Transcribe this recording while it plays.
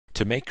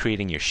To make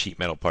creating your sheet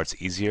metal parts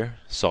easier,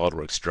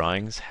 SOLIDWORKS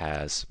Drawings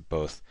has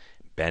both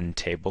bend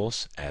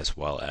tables as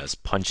well as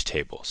punch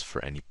tables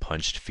for any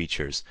punched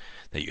features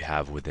that you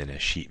have within a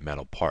sheet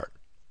metal part.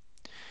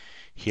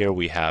 Here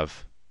we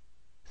have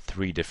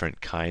 3 different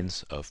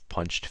kinds of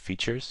punched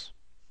features,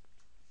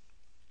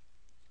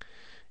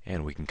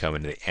 and we can come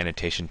into the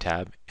Annotation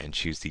tab and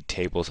choose the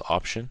Tables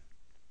option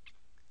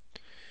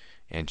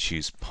and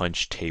choose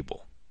Punch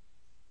Table.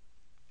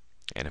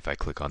 And if I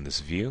click on this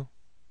view,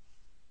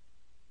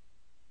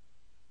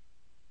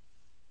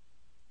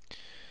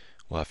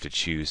 we'll have to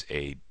choose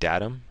a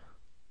datum.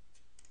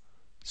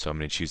 So I'm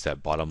going to choose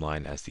that bottom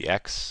line as the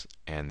X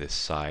and this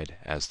side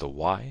as the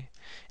Y,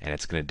 and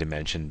it's going to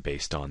dimension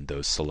based on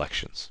those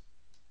selections.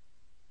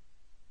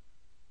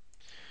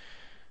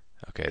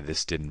 Okay,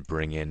 this didn't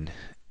bring in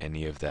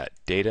any of that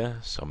data,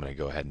 so I'm going to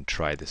go ahead and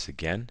try this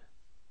again.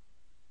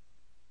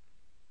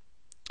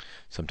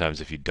 Sometimes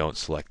if you don't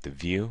select the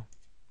view,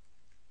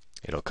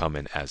 it'll come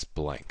in as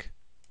blank.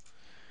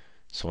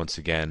 So once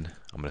again,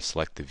 I'm going to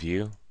select the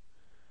view,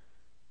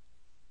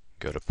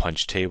 go to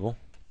Punch Table,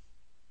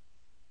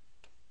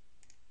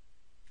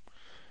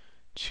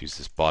 choose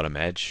this bottom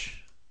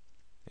edge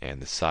and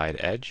the side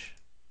edge,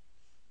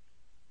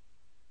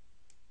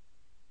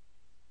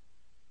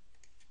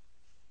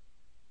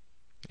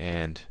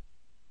 and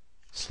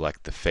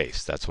select the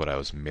face. That's what I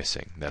was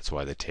missing. That's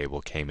why the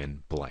table came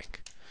in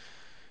blank.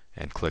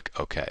 And click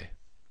OK.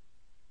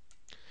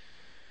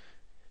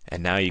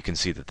 And now you can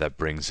see that that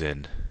brings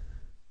in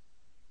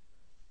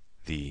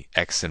the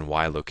X and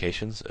Y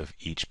locations of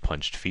each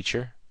punched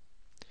feature,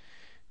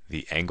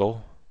 the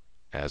angle,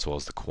 as well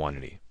as the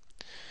quantity.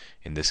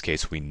 In this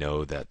case, we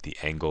know that the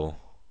angle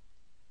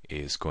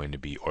is going to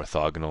be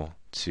orthogonal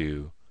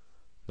to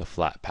the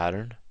flat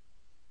pattern.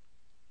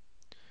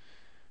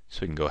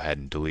 So we can go ahead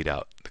and delete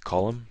out the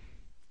column.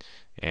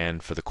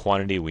 And for the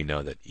quantity, we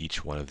know that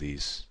each one of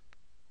these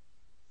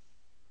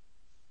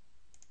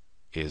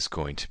is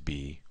going to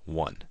be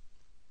 1.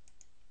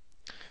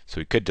 So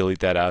we could delete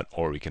that out,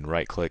 or we can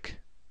right click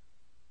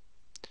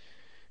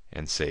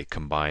and say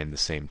combine the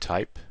same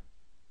type,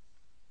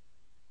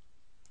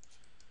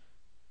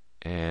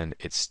 and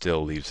it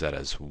still leaves that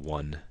as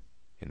 1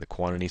 in the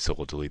quantity, so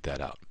we'll delete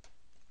that out.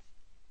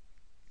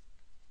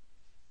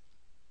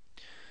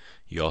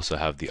 You also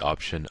have the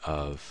option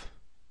of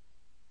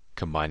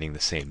combining the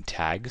same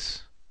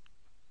tags.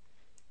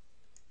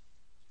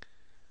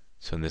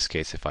 So in this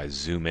case, if I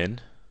zoom in,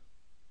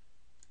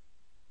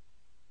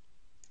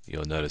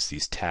 you'll notice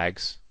these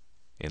tags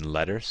in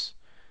letters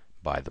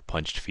by the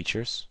punched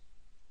features,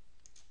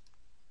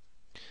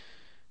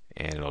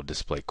 and it'll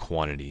display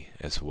quantity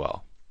as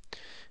well.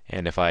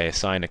 And if I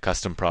assign a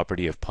custom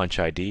property of punch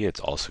ID, it's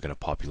also going to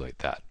populate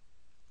that.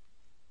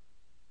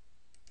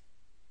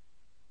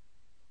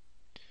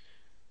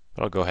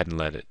 But I'll go ahead and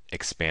let it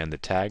expand the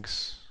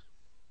tags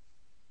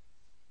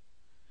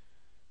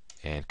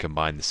and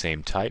combine the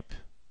same type,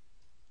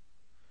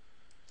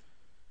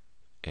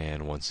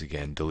 and once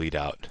again delete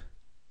out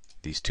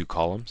these 2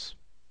 columns.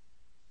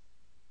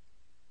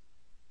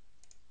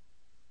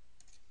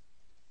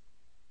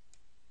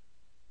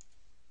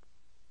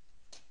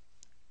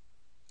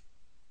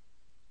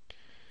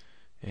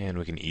 And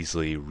we can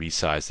easily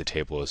resize the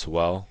table as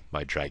well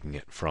by dragging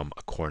it from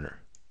a corner.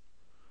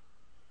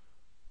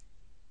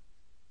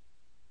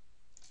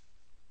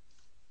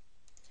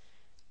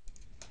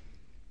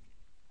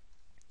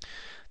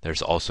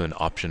 There's also an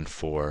option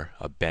for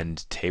a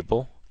bend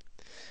table,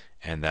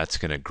 and that's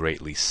going to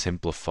greatly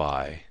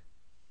simplify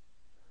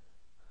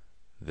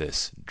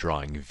this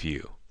drawing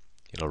view.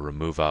 It'll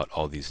remove out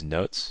all these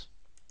notes.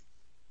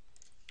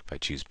 If I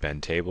choose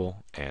bend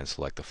table and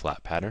select the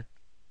flat pattern.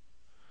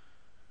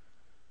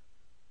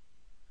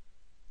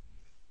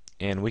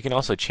 And we can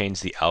also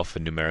change the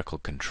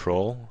alphanumerical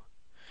control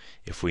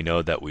if we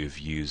know that we've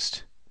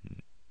used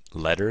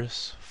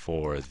letters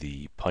for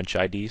the punch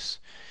IDs.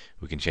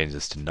 We can change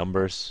this to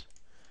numbers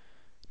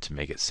to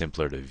make it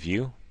simpler to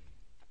view.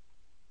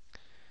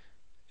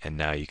 And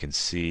now you can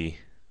see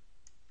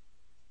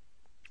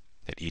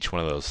that each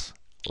one of those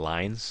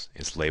lines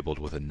is labeled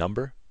with a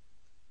number,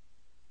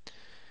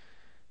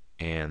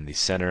 and the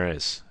center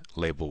is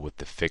labeled with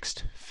the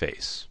fixed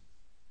face.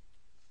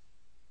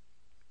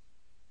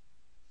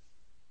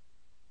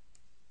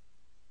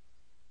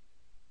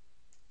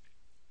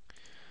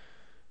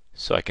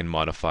 So I can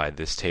modify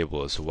this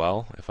table as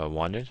well if I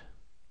wanted.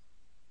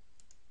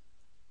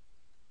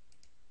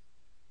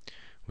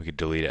 We could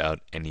delete out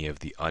any of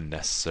the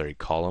unnecessary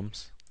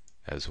columns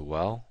as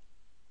well.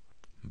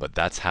 But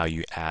that's how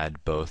you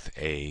add both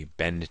a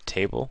bend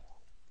table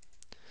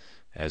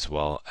as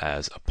well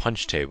as a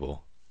punch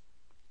table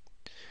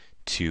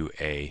to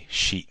a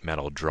sheet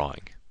metal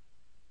drawing.